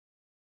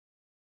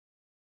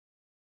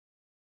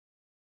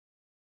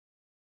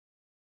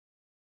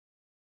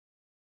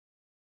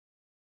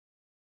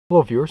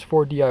Hello viewers,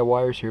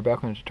 4DIYers here,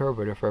 back on the tutorial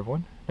video for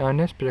everyone. Now in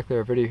this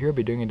particular video here, I'll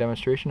be doing a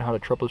demonstration on how to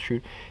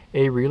troubleshoot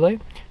a relay.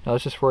 Now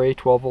this is for a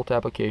 12 volt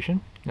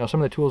application. Now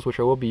some of the tools which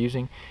I will be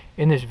using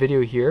in this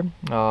video here,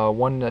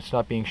 one that's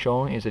not being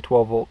shown is a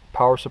 12 volt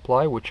power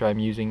supply, which I'm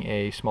using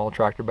a small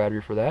tractor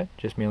battery for that,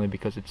 just mainly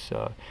because it's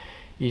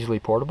easily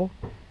portable.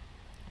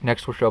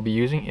 Next, which I'll be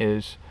using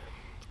is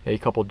a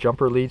couple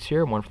jumper leads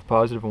here, one for the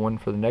positive and one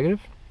for the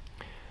negative.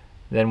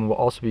 Then we'll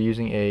also be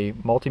using a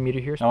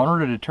multimeter here. Now in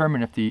order to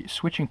determine if the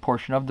switching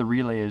portion of the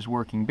relay is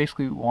working,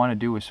 basically what we want to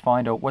do is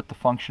find out what the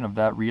function of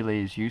that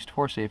relay is used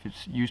for. Say if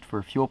it's used for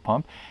a fuel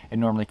pump, it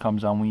normally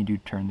comes on when you do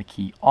turn the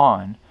key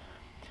on.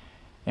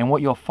 And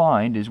what you'll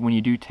find is when you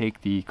do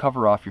take the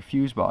cover off your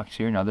fuse box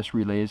here, now this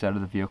relay is out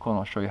of the vehicle and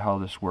I'll show you how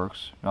this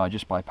works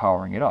just by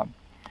powering it up.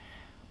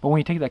 But when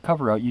you take that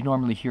cover out, you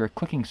normally hear a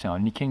clicking sound,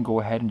 and you can go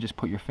ahead and just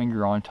put your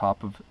finger on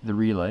top of the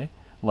relay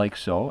like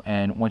so,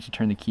 and once you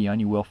turn the key on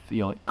you will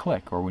feel it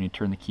click, or when you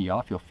turn the key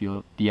off you'll feel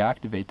it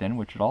deactivate then,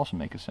 which would also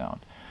make a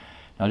sound.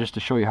 Now just to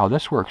show you how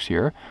this works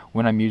here,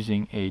 when I'm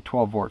using a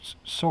 12 volts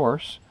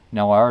source,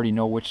 now I already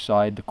know which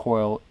side the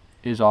coil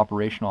is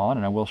operational on,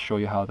 and I will show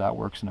you how that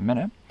works in a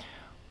minute,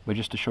 but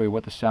just to show you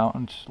what the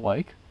sound's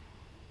like.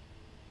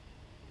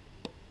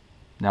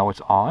 Now it's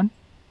on,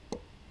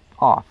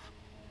 off,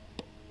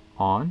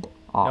 on,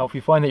 off. Now if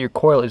you find that your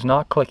coil is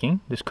not clicking,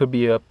 this could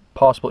be a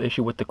possible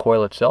issue with the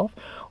coil itself,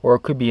 or it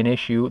could be an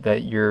issue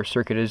that your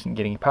circuit isn't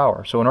getting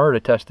power. So in order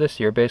to test this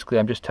here, basically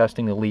I'm just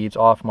testing the leads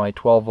off my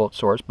 12 volt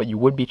source, but you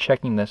would be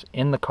checking this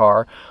in the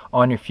car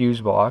on your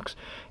fuse box,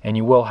 and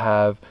you will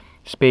have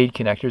spade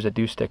connectors that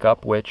do stick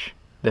up, which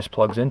this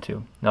plugs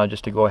into. Now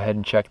just to go ahead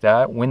and check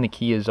that, when the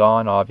key is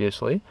on,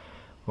 obviously,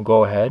 we'll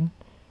go ahead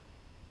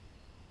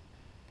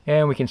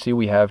and we can see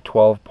we have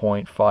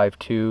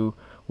 12.52,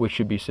 which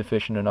should be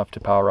sufficient enough to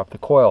power up the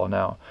coil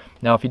now.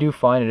 Now if you do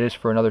find it is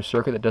for another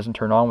circuit that doesn't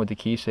turn on with the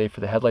key, say for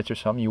the headlights or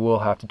something, you will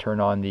have to turn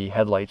on the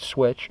headlight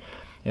switch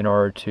in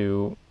order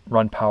to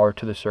run power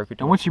to the circuit.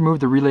 And once you remove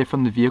the relay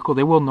from the vehicle,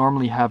 they will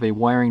normally have a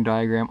wiring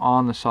diagram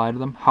on the side of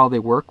them, how they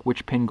work,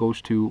 which pin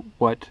goes to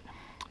what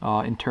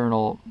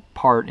internal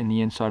part in the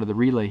inside of the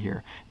relay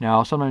here.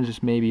 Now sometimes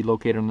this may be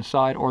located on the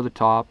side or the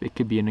top. It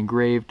could be an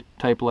engraved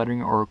type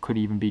lettering, or it could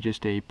even be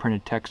just a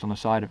printed text on the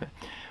side of it.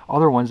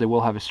 Other ones, they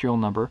will have a serial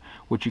number,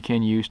 which you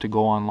can use to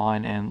go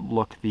online and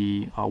look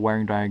the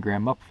wiring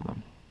diagram up for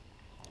them.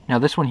 Now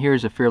this one here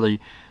is a fairly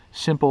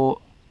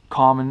simple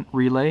common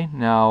relay.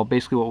 Now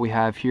basically what we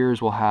have here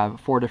is we'll have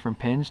 4 different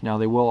pins. Now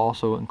they will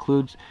also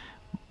include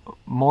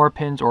more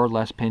pins or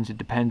less pins, it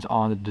depends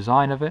on the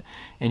design of it,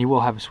 and you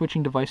will have a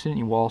switching device in it, and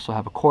you will also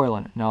have a coil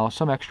in it. Now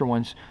some extra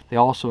ones, they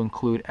also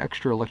include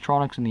extra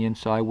electronics in the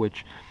inside,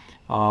 which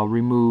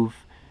remove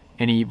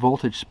any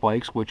voltage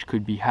spikes which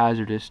could be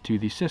hazardous to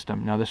the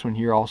system. Now this one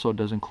here also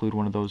does include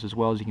one of those as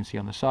well, as you can see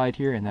on the side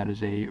here, and that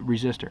is a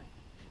resistor.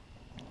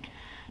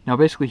 Now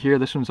basically here,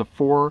 this one's a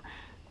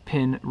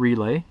 4-pin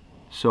relay.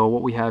 So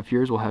what we have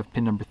here is we'll have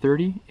pin number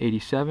 30,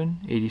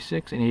 87,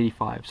 86, and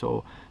 85.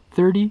 So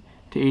 30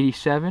 to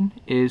 87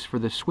 is for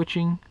the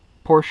switching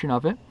portion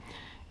of it,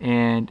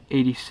 and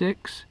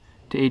 86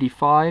 to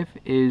 85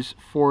 is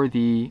for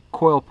the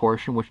coil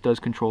portion, which does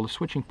control the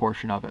switching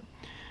portion of it.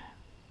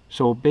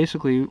 So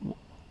basically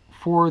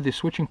for the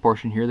switching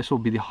portion here, this will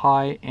be the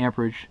high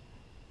amperage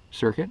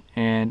circuit,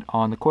 and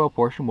on the coil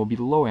portion will be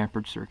the low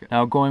amperage circuit.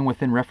 Now going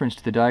within reference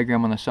to the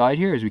diagram on the side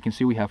here, as we can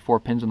see we have 4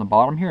 pins on the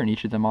bottom here, and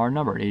each of them are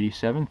numbered: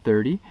 87,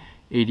 30,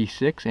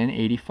 86, and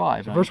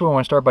 85. So first what I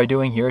want to start by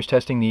doing here is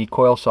testing the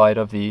coil side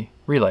of the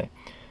relay.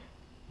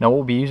 Now what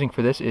we'll be using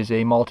for this is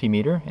a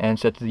multimeter and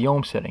set to the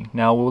ohm setting.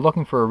 Now we're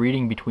looking for a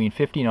reading between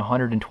 50 and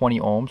 120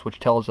 ohms, which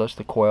tells us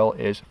the coil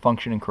is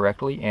functioning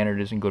correctly and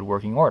it is in good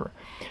working order.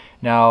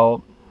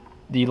 Now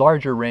the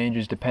larger range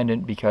is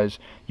dependent because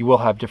you will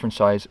have different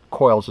size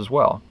coils as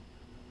well.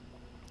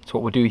 So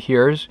what we'll do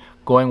here is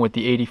going with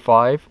the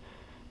 85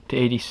 to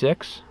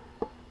 86.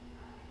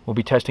 We'll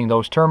be testing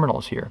those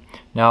terminals here.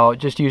 Now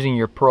just using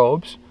your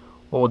probes,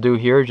 what we'll do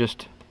here is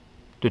just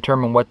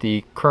determine what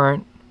the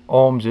current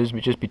ohms is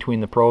just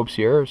between the probes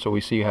here. So we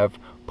see you have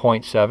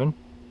 0.7.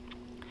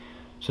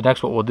 So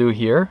next what we'll do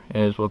here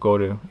is we'll go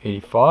to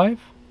 85,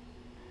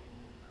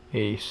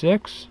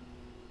 86,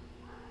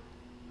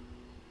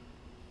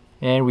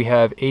 and we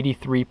have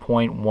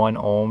 83.1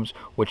 ohms,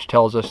 which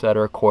tells us that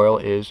our coil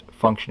is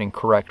functioning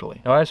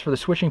correctly. Now as for the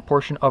switching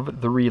portion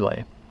of the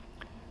relay,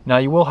 now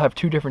you will have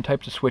 2 different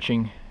types of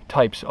switching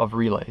types of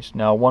relays.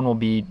 Now one will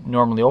be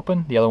normally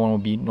open, the other one will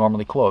be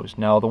normally closed.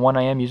 Now the one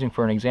I am using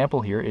for an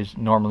example here is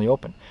normally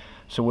open.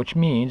 So which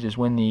means is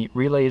when the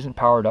relay isn't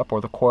powered up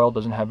or the coil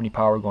doesn't have any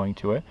power going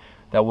to it,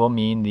 that will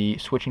mean the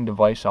switching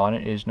device on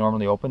it is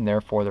normally open,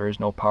 therefore there is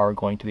no power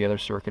going to the other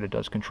circuit it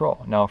does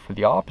control. Now for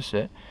the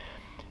opposite,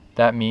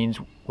 that means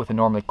with a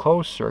normally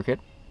closed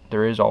circuit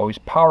there is always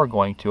power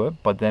going to it,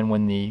 but then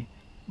when the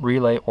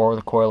relay or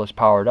the coil is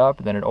powered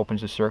up, then it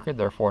opens the circuit,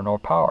 therefore no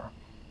power.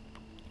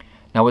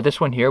 Now with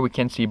this one here, we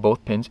can see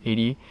both pins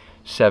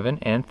 87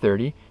 and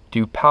 30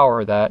 do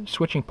power that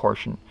switching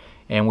portion,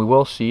 and we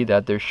will see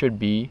that there should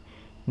be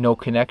no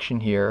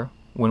connection here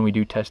when we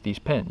do test these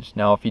pins.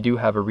 Now if you do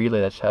have a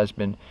relay that has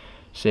been,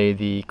 say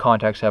the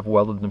contacts have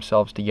welded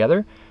themselves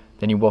together,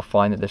 then you will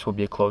find that this will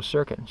be a closed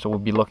circuit. So we'll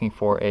be looking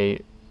for a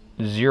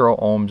 0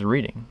 ohms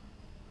reading.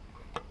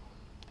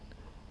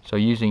 So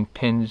using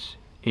pins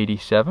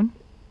 87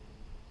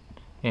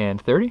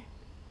 and 30,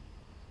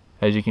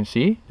 as you can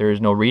see, there is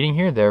no reading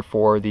here,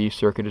 therefore the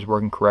circuit is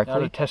working correctly.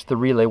 Now to test the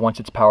relay once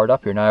it's powered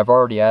up here. Now I've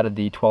already added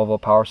the 12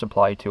 volt power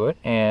supply to it,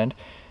 and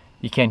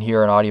you can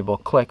hear an audible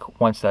click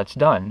once that's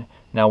done.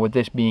 Now with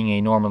this being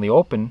a normally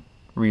open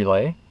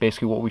relay,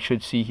 basically what we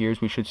should see here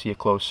is we should see a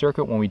closed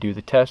circuit when we do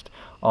the test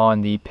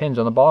on the pins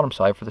on the bottom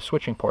side for the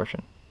switching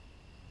portion.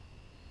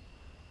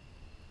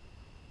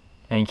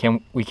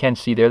 And we can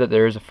see there that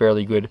there is a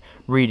fairly good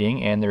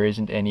reading, and there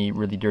isn't any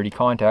really dirty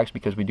contacts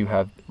because we do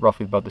have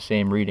roughly about the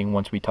same reading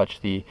once we touch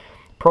the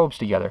probes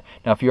together.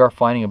 Now if you are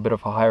finding a bit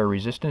of a higher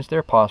resistance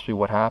there, possibly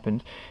what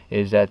happened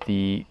is that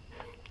the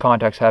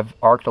contacts have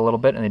arced a little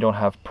bit and they don't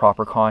have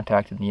proper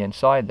contact in the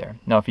inside there.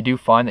 Now if you do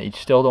find that you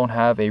still don't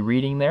have a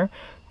reading there,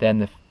 then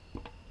the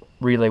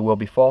relay will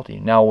be faulty.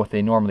 Now with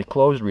a normally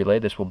closed relay,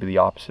 this will be the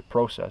opposite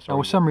process. Now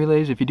with some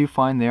relays, if you do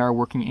find they are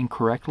working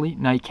incorrectly,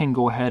 now you can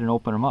go ahead and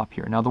open them up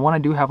here. Now the one I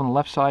do have on the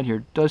left side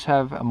here does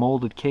have a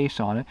molded case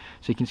on it,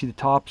 so you can see the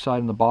top side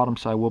and the bottom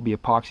side will be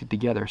epoxied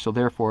together, so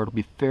therefore it'll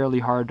be fairly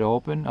hard to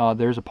open.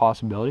 There's a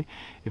possibility.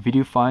 If you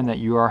do find that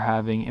you are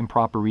having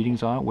improper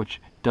readings on it, which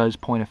does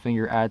point a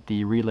finger at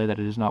the relay that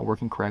it is not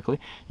working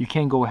correctly, you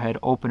can go ahead,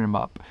 open them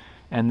up,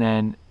 and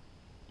then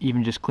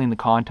even just clean the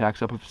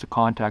contacts up if it's a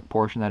contact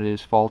portion that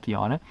is faulty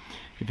on it.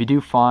 If you do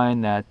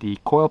find that the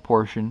coil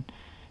portion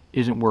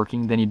isn't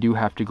working, then you do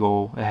have to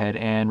go ahead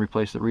and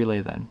replace the relay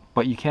then.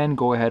 But you can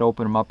go ahead,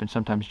 open them up, and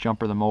sometimes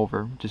jumper them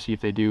over to see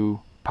if they do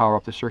power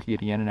up the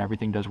circuit again and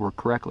everything does work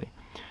correctly.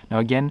 Now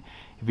again,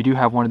 if you do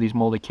have one of these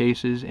molded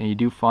cases and you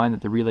do find that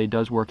the relay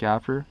does work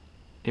after,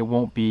 it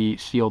won't be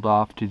sealed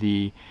off to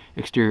the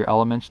exterior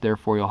elements,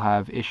 therefore you'll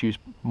have issues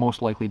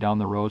most likely down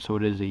the road, so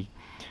it is a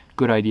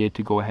good idea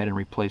to go ahead and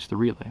replace the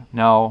relay.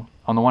 Now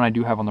on the one I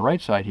do have on the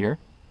right side here,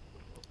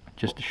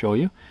 just to show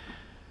you,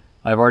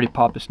 I've already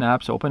popped the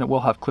snaps open. It will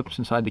have clips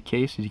inside the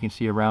case, as you can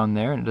see around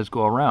there, and it does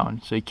go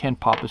around, so you can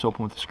pop this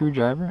open with a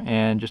screwdriver.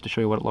 And just to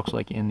show you what it looks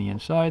like in the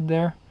inside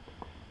there,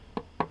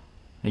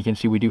 you can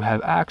see we do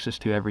have access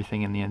to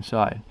everything in the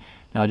inside.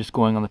 Now just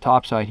going on the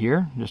top side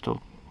here, just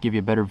to give you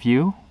a better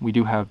view, we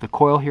do have the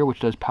coil here which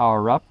does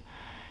power up,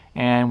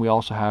 and we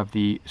also have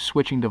the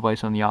switching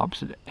device on the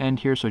opposite end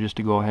here. So just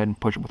to go ahead and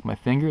push it with my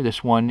finger,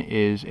 this one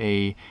is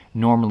a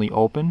normally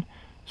open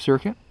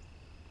circuit.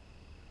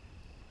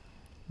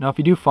 Now if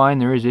you do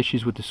find there is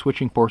issues with the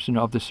switching portion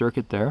of the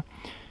circuit there,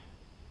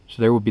 so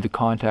there will be the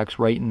contacts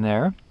right in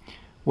there,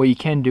 what you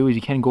can do is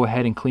you can go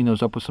ahead and clean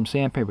those up with some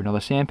sandpaper. Now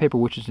the sandpaper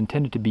which is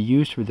intended to be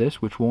used for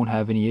this, which won't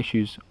have any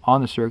issues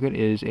on the circuit,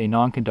 is a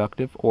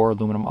non-conductive or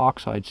aluminum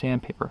oxide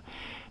sandpaper.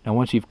 Now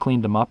once you've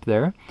cleaned them up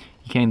there,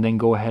 you can then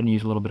go ahead and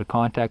use a little bit of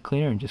contact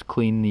cleaner and just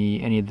clean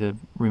any of the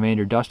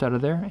remainder dust out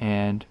of there,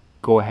 and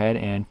go ahead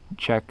and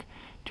check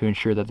to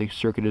ensure that the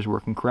circuit is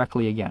working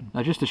correctly again.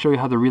 Now just to show you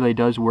how the relay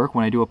does work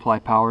when I do apply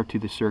power to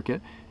the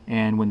circuit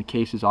and when the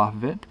case is off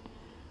of it,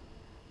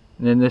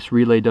 and then this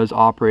relay does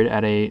operate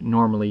at a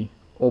normally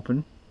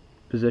open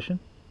position.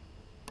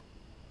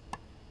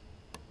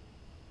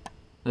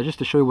 Now just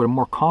to show you what a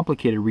more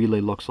complicated relay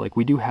looks like,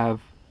 we do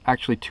have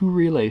actually two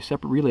relays,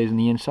 separate relays in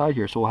the inside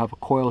here. So we'll have a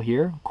coil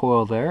here,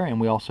 coil there, and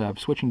we also have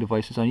switching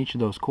devices on each of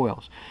those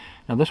coils.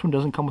 Now this one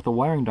doesn't come with a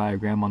wiring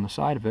diagram on the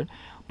side of it,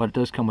 but it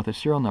does come with a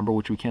serial number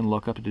which we can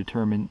look up to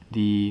determine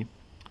the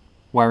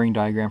wiring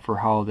diagram for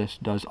how this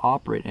does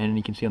operate. And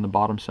you can see on the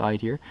bottom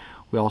side here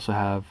we also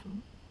have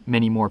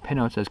many more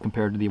pinouts as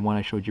compared to the one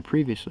I showed you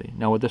previously.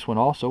 Now with this one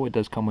also, it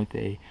does come with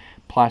a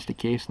plastic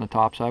case on the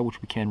top side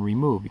which we can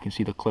remove. You can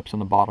see the clips on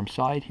the bottom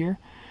side here,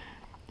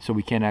 so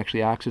we can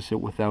actually access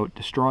it without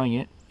destroying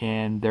it,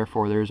 and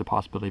therefore there is a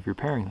possibility of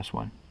repairing this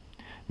one.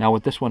 Now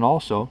with this one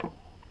also,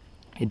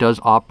 it does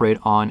operate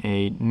on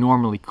a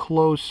normally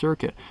closed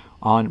circuit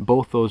on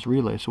both those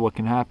relays. So what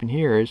can happen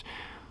here is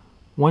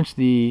once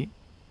the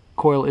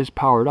coil is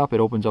powered up, it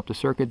opens up the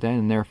circuit then,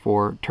 and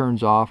therefore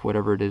turns off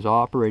whatever it is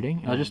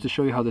operating. Now just to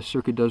show you how this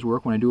circuit does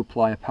work, when I do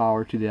apply a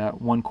power to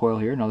that one coil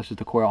here, now this is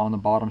the coil on the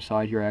bottom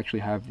side here, I actually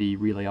have the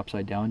relay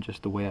upside down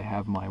just the way I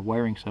have my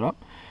wiring set up.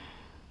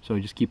 So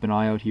just keep an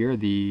eye out here,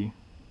 the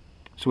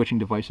switching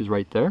device is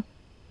right there.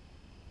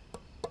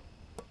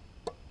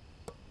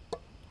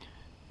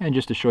 And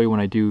just to show you when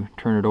I do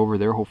turn it over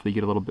there, hopefully you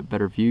get a little bit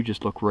better view,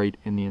 just look right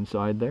in the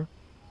inside there.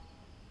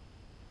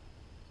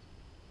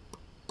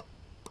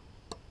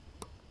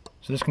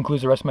 So this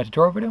concludes the rest of my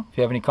tutorial video. If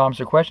you have any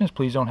comments or questions,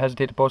 please don't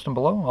hesitate to post them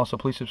below. Also,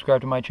 please subscribe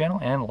to my channel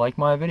and like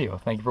my video.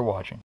 Thank you for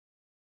watching.